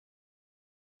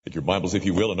Take your Bibles, if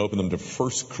you will, and open them to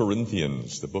 1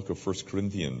 Corinthians, the book of 1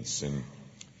 Corinthians. And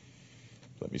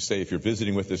let me say, if you're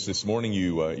visiting with us this morning,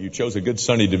 you chose a good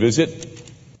Sunday to visit.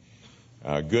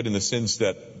 Good in the sense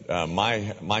that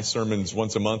my sermons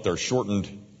once a month are shortened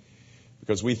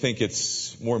because we think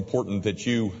it's more important that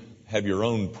you have your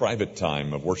own private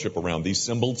time of worship around these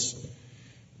symbols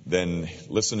than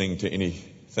listening to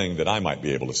anything that I might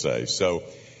be able to say. So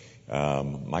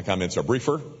my comments are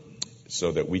briefer, so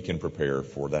that we can prepare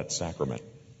for that sacrament.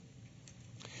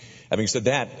 Having said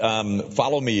that,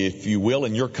 follow me, if you will,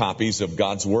 in your copies of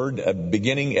God's Word,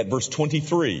 beginning at verse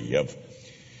 23 of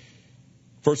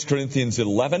 1 Corinthians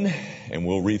 11, and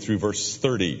we'll read through verse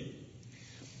 30.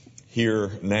 Hear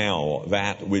now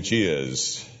that which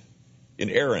is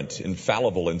inerrant,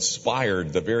 infallible,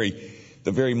 inspired, the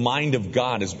very mind of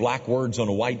God is black words on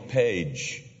a white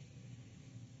page.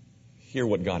 Hear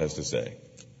what God has to say.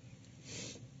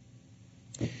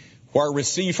 For I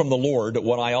received from the Lord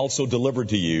what I also delivered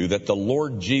to you, that the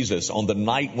Lord Jesus, on the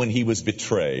night when he was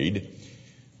betrayed,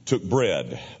 took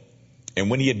bread. And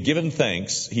when he had given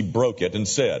thanks, he broke it and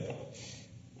said,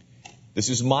 "This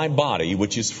is my body,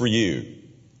 which is for you.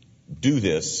 Do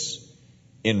this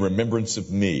in remembrance of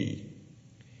me."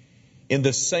 In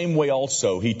the same way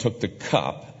also he took the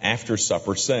cup after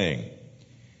supper, saying,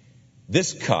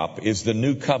 "This cup is the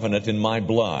new covenant in my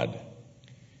blood.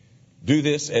 Do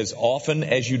this as often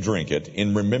as you drink it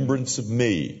in remembrance of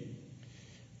me.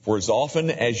 For as often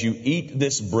as you eat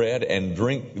this bread and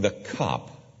drink the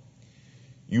cup,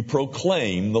 you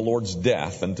proclaim the Lord's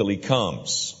death until he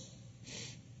comes.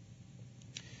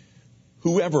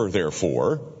 Whoever,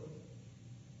 therefore,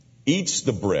 eats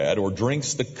the bread or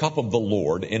drinks the cup of the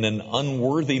Lord in an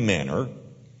unworthy manner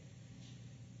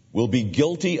will be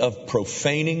guilty of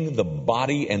profaning the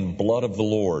body and blood of the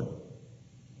Lord.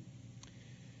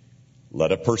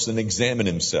 Let a person examine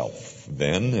himself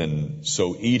then, and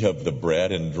so eat of the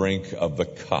bread and drink of the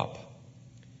cup.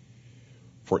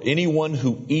 For anyone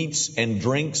who eats and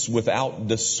drinks without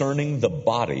discerning the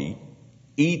body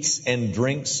eats and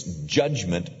drinks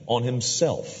judgment on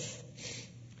himself.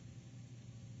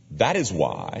 That is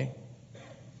why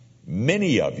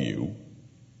many of you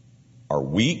are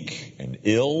weak and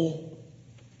ill,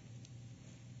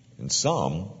 and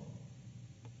some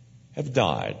have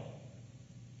died.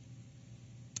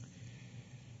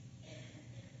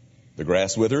 The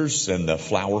grass withers and the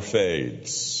flower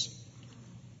fades,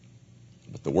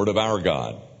 but the word of our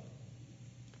God,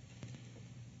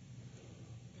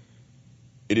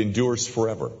 it endures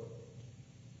forever.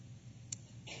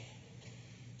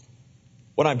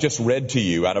 What I've just read to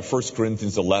you out of 1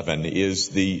 Corinthians 11 is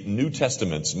the New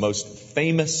Testament's most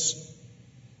famous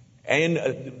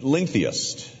and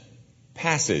lengthiest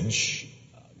passage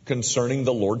concerning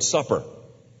the Lord's Supper.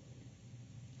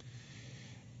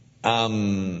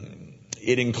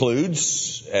 It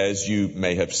includes, as you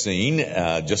may have seen,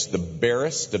 just the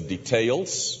barest of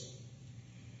details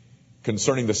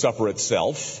concerning the supper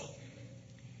itself.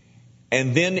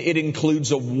 And then it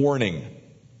includes a warning.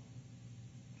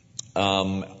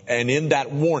 And in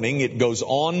that warning, it goes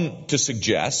on to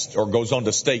suggest, or goes on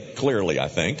to state clearly, I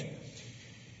think,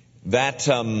 that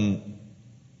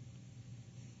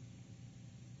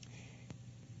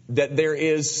that there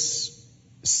is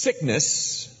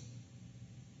sickness,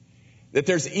 that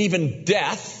there's even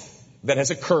death that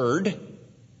has occurred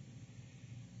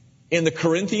in the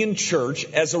Corinthian church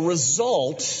as a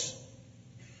result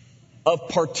of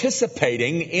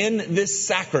participating in this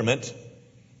sacrament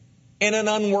in an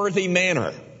unworthy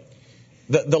manner.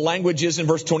 The language is in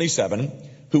verse 27,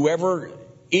 whoever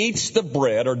eats the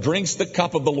bread or drinks the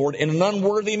cup of the Lord in an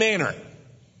unworthy manner.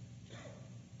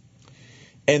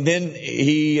 And then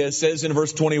he says in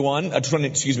verse verse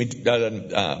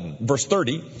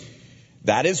 30,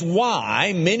 that is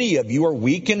why many of you are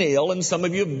weak and ill, and some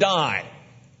of you have died.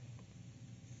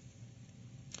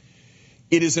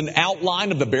 It is an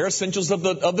outline of the bare essentials of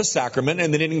the sacrament,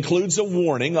 and then it includes a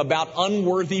warning about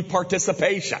unworthy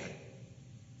participation.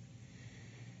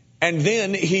 And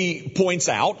then he points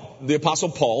out, the Apostle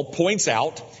Paul points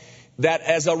out, that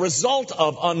as a result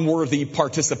of unworthy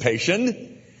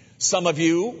participation, some of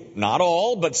you, not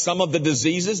all, but some of the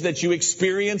diseases that you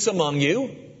experience among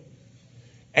you,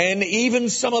 and even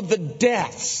some of the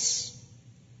deaths,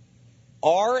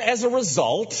 are as a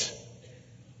result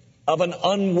of an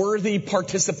unworthy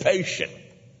participation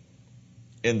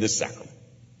in this sacrament.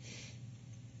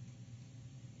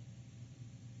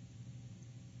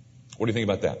 What do you think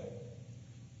about that?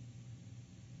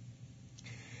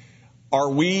 Are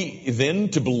we then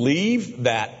to believe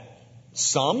that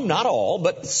some, not all,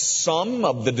 but some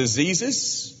of the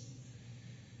diseases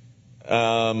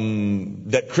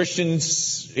that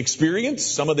Christians experience,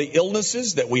 some of the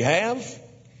illnesses that we have,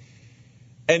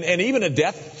 and even a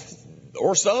death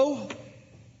or so,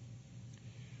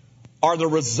 are the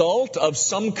result of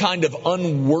some kind of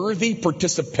unworthy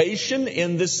participation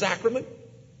in this sacrament?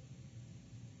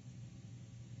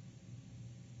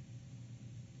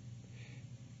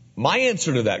 My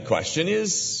answer to that question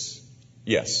is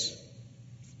yes.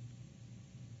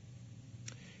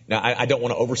 Now, I don't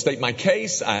want to overstate my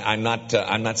case. I'm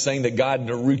not saying that God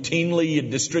routinely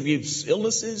distributes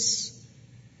illnesses.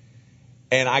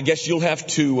 And I guess you'll have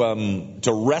to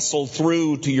wrestle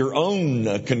through to your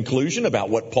own conclusion about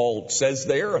what Paul says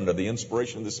there under the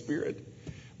inspiration of the Spirit.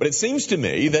 But it seems to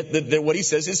me that what he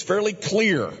says is fairly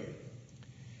clear.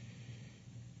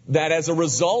 That as a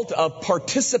result of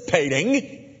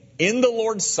participating in the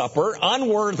Lord's Supper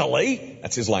unworthily,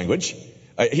 that's his language.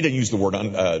 He didn't use the word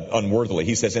unworthily.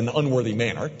 He says in an unworthy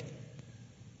manner.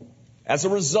 As a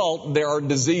result, there are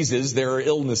diseases, there are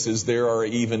illnesses, there are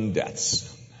even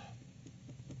deaths.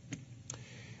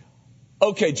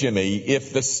 Okay, Jimmy,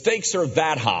 if the stakes are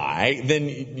that high,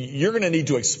 then you're going to need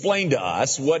to explain to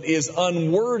us what is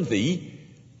unworthy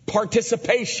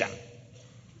participation.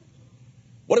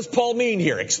 What does Paul mean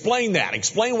here? Explain that.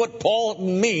 Explain what Paul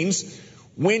means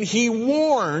when he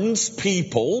warns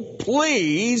people,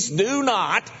 please do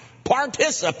not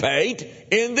participate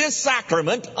in this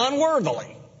sacrament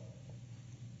unworthily.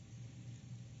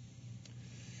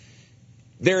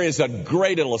 There is a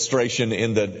great illustration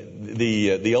in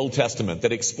the Old Testament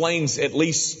that explains at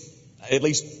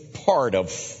least part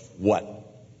of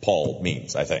what Paul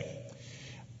means, I think.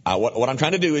 What I'm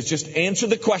trying to do is just answer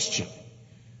the question.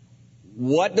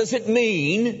 What does it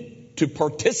mean to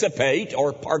participate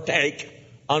or partake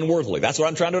unworthily? That's what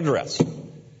I'm trying to address.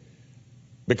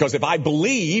 Because if I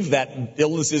believe that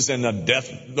illnesses and a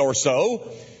death or so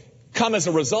come as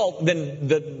a result, then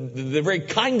the very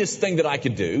kindest thing that I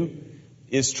could do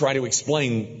is try to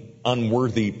explain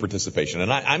unworthy participation.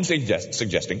 And I'm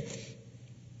suggesting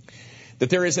that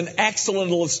there is an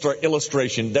excellent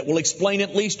illustration that will explain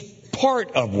at least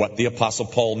part of what the Apostle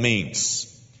Paul means.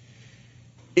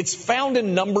 It's found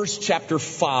in Numbers chapter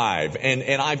 5,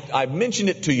 and I've mentioned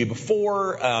it to you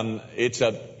before. It's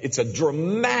a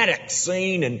dramatic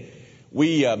scene, and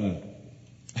we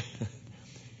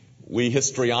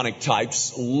histrionic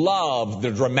types love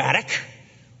the dramatic.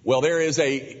 Well, there is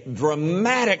a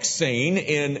dramatic scene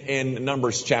in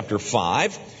Numbers chapter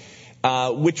 5,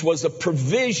 which was a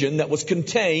provision that was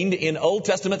contained in Old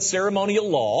Testament ceremonial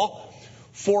law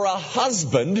for a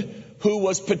husband who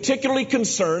was particularly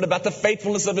concerned about the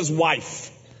faithfulness of his wife.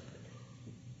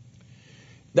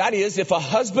 That is, if a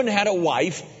husband had a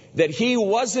wife that he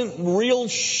wasn't real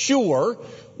sure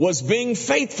was being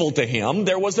faithful to him,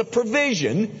 there was a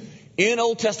provision in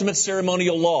Old Testament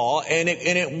ceremonial law, and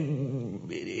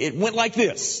it went like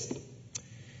this.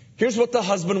 Here's what the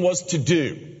husband was to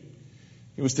do.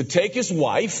 He was to take his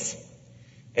wife,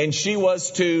 and he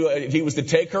was to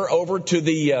take her over to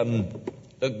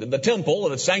the temple or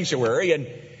the sanctuary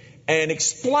and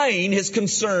explain his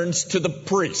concerns to the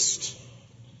priest.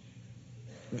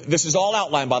 This is all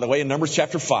outlined, by the way, in Numbers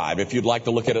chapter 5, if you'd like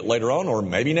to look at it later on, or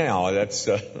maybe now.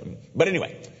 But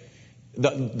anyway,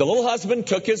 the little husband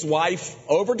took his wife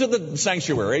over to the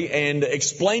sanctuary and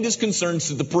explained his concerns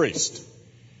to the priest.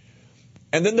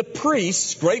 And then the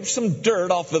priest scraped some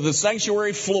dirt off of the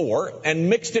sanctuary floor and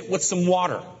mixed it with some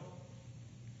water.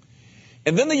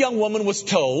 And then the young woman was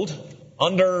told,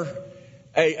 under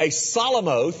a solemn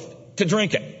oath, to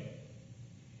drink it.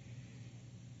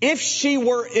 If she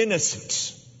were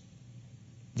innocent,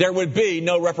 there would be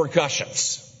no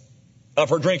repercussions of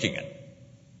her drinking it.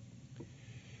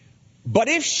 But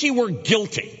if she were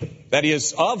guilty, that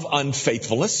is, of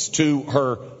unfaithfulness to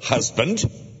her husband,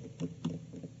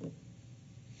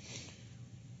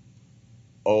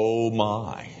 oh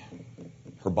my,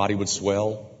 her body would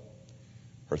swell,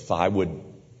 her thigh would,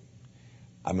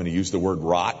 I'm going to use the word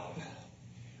rot.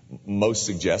 Most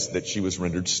suggest that she was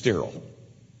rendered sterile.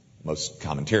 Most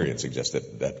commentarians suggest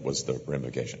that was the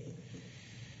ramification.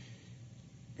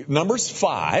 Numbers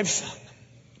 5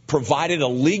 provided a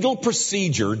legal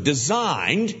procedure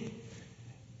designed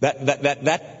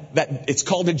that it's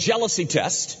called a jealousy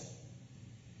test.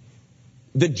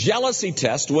 The jealousy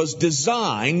test was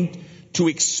designed to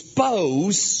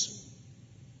expose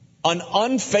an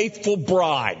unfaithful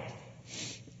bride.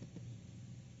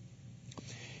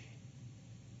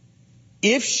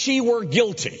 If she were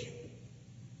guilty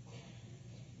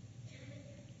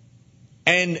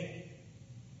and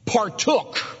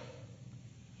partook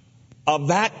of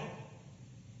that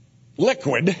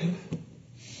liquid,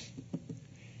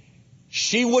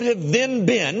 she would have then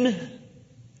been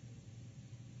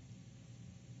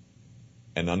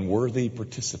an unworthy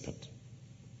participant.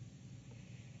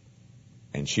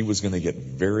 And she was going to get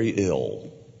very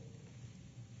ill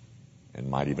and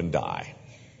might even die.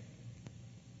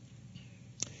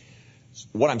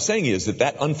 What I'm saying is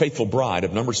that unfaithful bride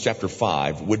of Numbers chapter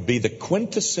 5 would be the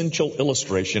quintessential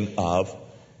illustration of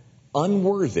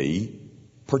unworthy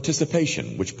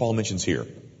participation, which Paul mentions here.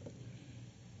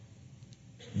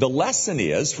 The lesson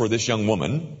is for this young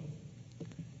woman,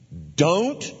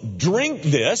 don't drink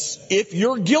this if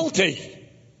you're guilty.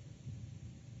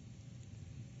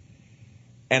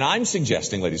 And I'm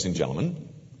suggesting, ladies and gentlemen,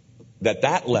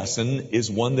 that lesson is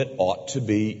one that ought to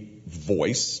be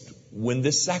voiced when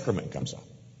this sacrament comes up.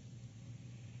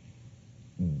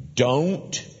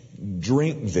 Don't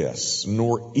drink this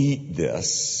nor eat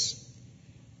this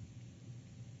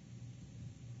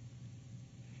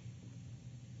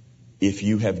if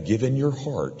you have given your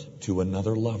heart to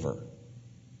another lover.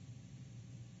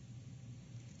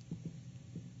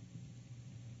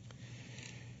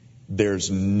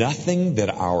 There's nothing that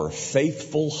our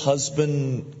faithful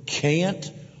husband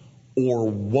can't or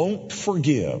won't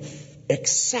forgive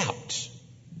except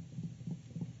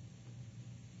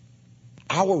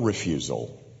our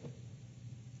refusal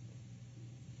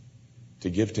to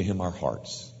give to him our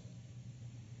hearts.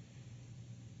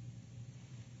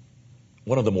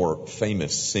 One of the more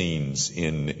famous scenes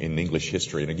in English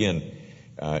history, and again,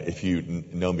 if you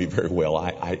know me very well,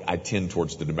 I tend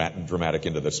towards the dramatic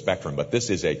end of the spectrum, but this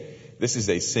is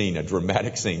a scene, a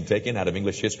dramatic scene taken out of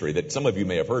English history that some of you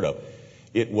may have heard of.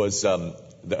 It was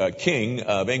the king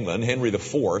of England, Henry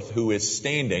IV, who is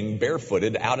standing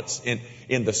barefooted out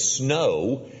in the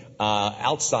snow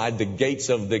outside the gates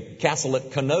of the castle at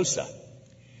Canossa,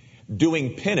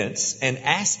 doing penance and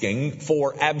asking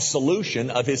for absolution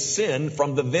of his sin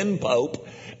from the then Pope,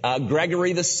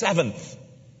 Gregory VII.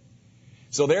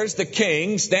 So there's the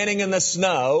king standing in the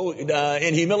snow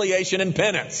in humiliation and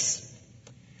penance.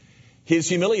 His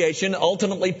humiliation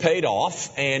ultimately paid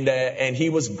off, and he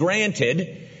was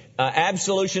granted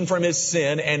absolution from his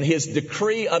sin, and his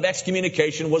decree of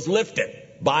excommunication was lifted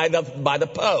by the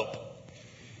Pope.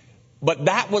 But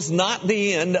that was not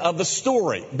the end of the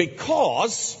story,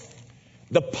 because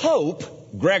the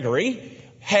Pope, Gregory,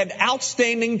 had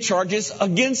outstanding charges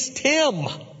against him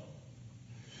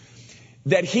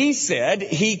that he said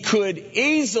he could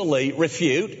easily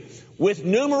refute with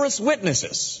numerous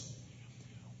witnesses.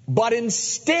 But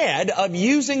instead of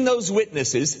using those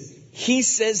witnesses, he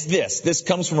says this. This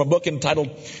comes from a book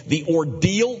entitled The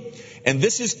Ordeal, and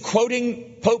this is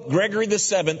quoting Pope Gregory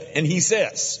VII, and he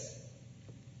says,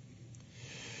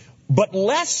 "But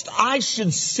lest I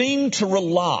should seem to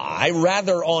rely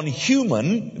rather on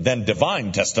human than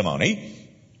divine testimony,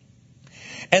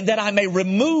 and that I may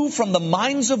remove from the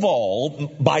minds of all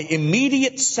by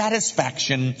immediate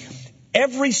satisfaction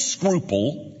every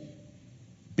scruple,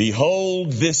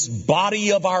 behold this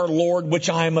body of our Lord which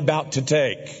I am about to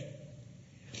take.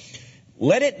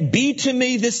 Let it be to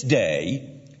me this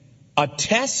day a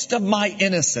test of my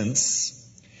innocence,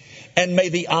 and may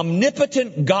the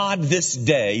omnipotent God this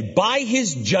day, by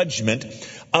his judgment,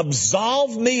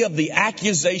 absolve me of the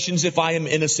accusations if I am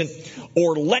innocent,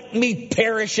 or let me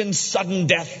perish in sudden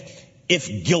death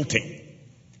if guilty."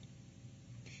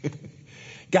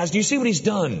 Guys, do you see what he's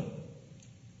done?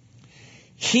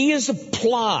 He is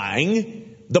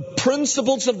applying the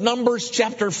principles of Numbers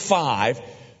chapter 5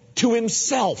 to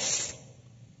himself.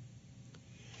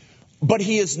 But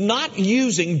he is not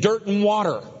using dirt and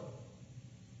water.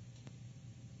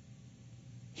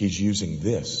 He's using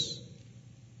this.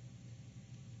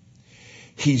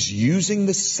 He's using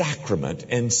the sacrament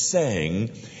and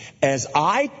saying, as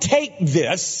I take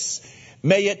this,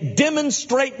 may it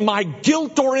demonstrate my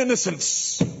guilt or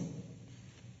innocence.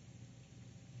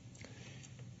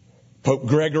 Pope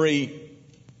Gregory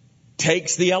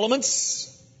takes the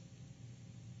elements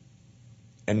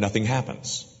and nothing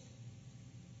happens.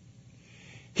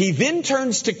 He then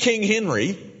turns to King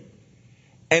Henry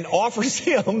and offers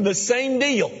him the same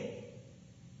deal.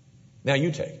 Now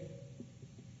you take.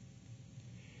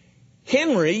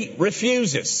 Henry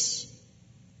refuses.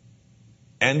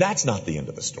 And that's not the end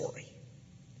of the story.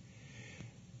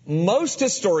 Most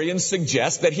historians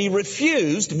suggest that he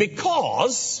refused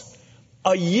because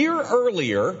a year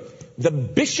earlier, the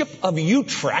Bishop of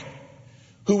Utrecht,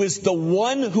 who is the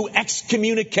one who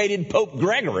excommunicated Pope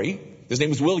Gregory, his name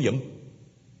was William,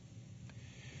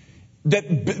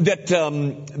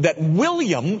 that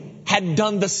William had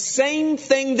done the same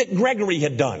thing that Gregory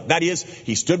had done. That is,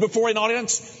 he stood before an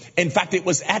audience. In fact, it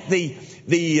was at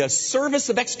the service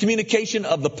of excommunication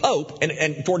of the Pope,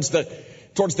 and towards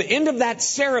the end of that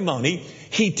ceremony,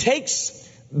 he takes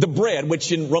the bread,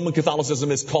 which in Roman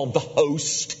Catholicism is called the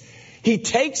host. He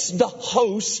takes the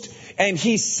host and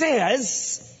he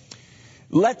says,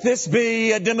 let this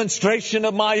be a demonstration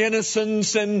of my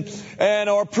innocence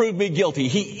or prove me guilty.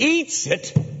 He eats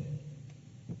it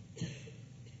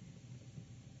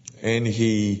and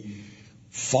he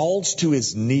falls to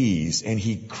his knees and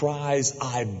he cries,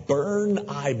 I burn,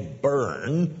 I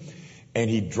burn. And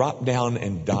he dropped down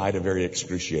and died a very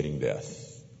excruciating death.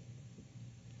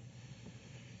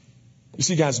 You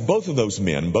see, guys, both of those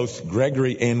men, both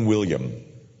Gregory and William,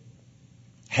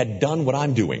 had done what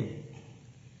I'm doing.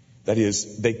 That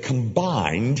is, they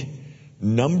combined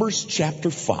Numbers chapter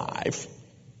 5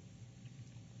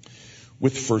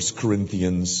 with 1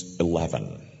 Corinthians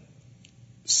 11,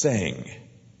 saying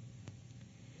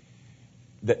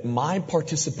that my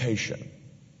participation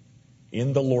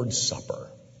in the Lord's Supper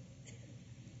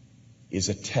is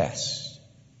a test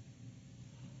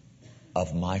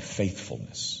of my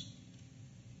faithfulness.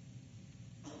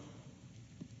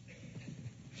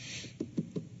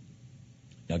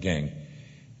 Now, gang,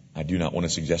 I do not want to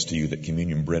suggest to you that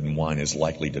communion bread and wine is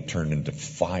likely to turn into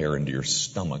fire into your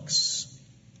stomachs.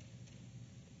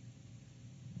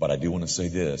 But I do want to say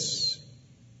this.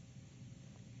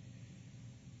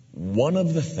 One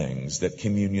of the things that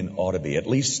communion ought to be, at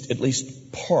least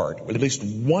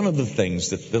one of the things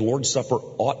that the Lord's Supper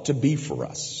ought to be for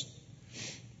us,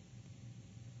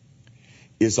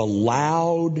 is a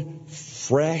loud,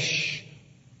 fresh,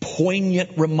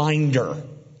 poignant reminder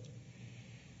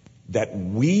that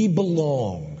we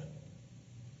belong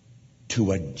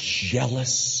to a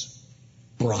jealous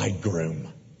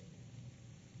bridegroom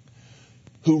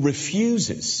who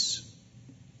refuses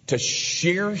to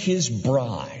share his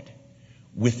bride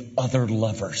with other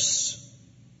lovers.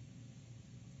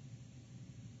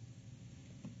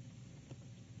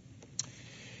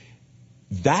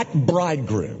 That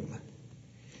bridegroom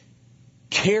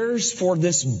cares for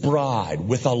this bride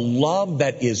with a love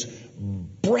that is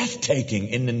breathtaking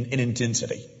in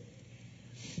intensity.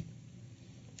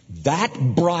 That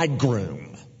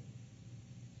bridegroom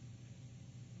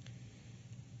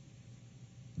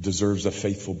deserves a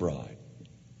faithful bride.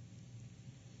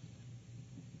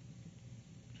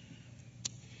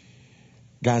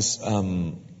 Guys,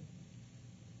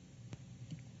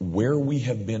 where we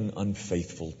have been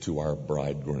unfaithful to our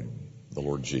bridegroom, the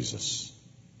Lord Jesus,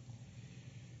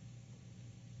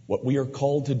 what we are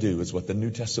called to do is what the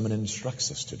New Testament instructs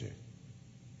us to do.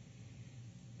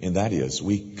 And that is,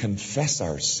 we confess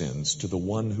our sins to the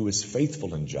one who is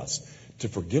faithful and just to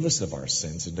forgive us of our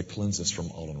sins and to cleanse us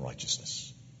from all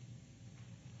unrighteousness.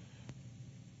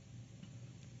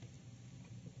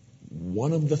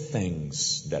 One of the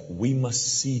things that we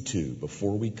must see to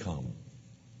before we come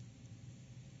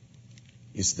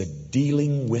is the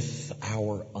dealing with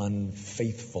our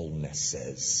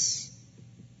unfaithfulnesses.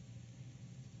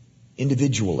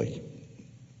 Individually,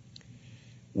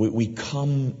 we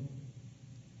come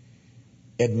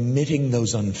admitting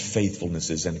those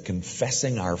unfaithfulnesses and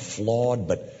confessing our flawed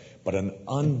but an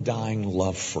undying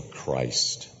love for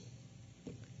Christ.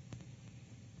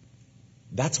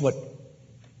 That's what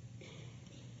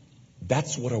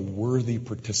a worthy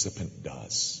participant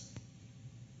does.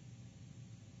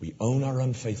 We own our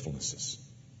unfaithfulnesses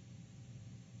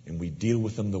and we deal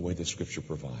with them the way the Scripture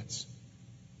provides.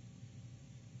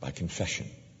 By confession,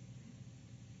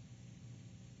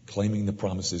 claiming the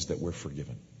promises that we're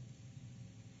forgiven.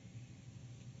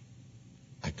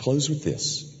 I close with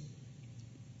this.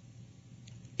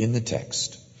 In the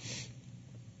text,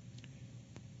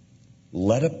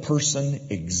 let a person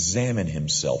examine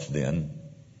himself then,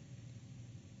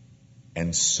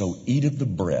 and so eat of the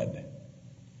bread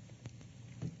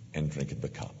and drink of the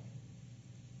cup.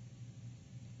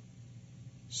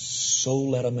 So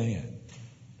let a man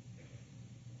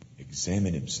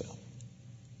examine himself.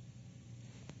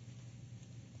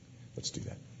 Let's do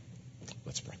that.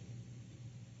 Let's pray.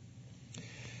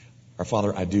 Our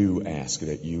Father, I do ask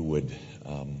that you would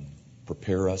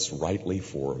prepare us rightly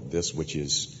for this which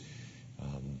is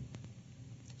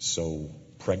so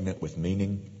pregnant with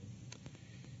meaning,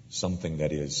 something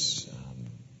that is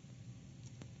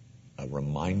a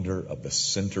reminder of the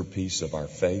centerpiece of our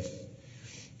faith,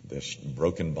 the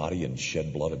broken body and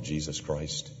shed blood of Jesus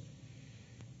Christ.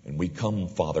 And we come,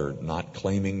 Father, not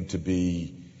claiming to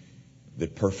be the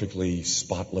perfectly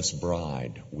spotless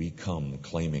bride. We come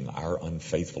claiming our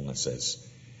unfaithfulnesses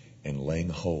and laying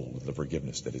hold of the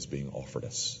forgiveness that is being offered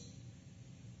us.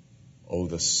 Oh,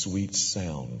 the sweet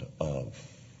sound of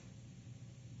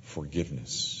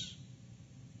forgiveness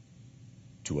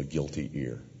to a guilty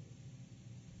ear.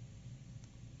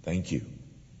 Thank you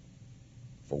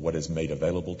for what is made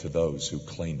available to those who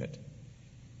claim it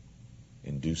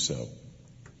and do so,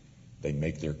 they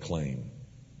make their claim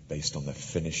based on the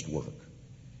finished work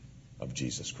of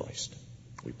Jesus Christ.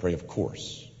 We pray, of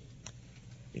course,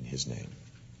 in his name.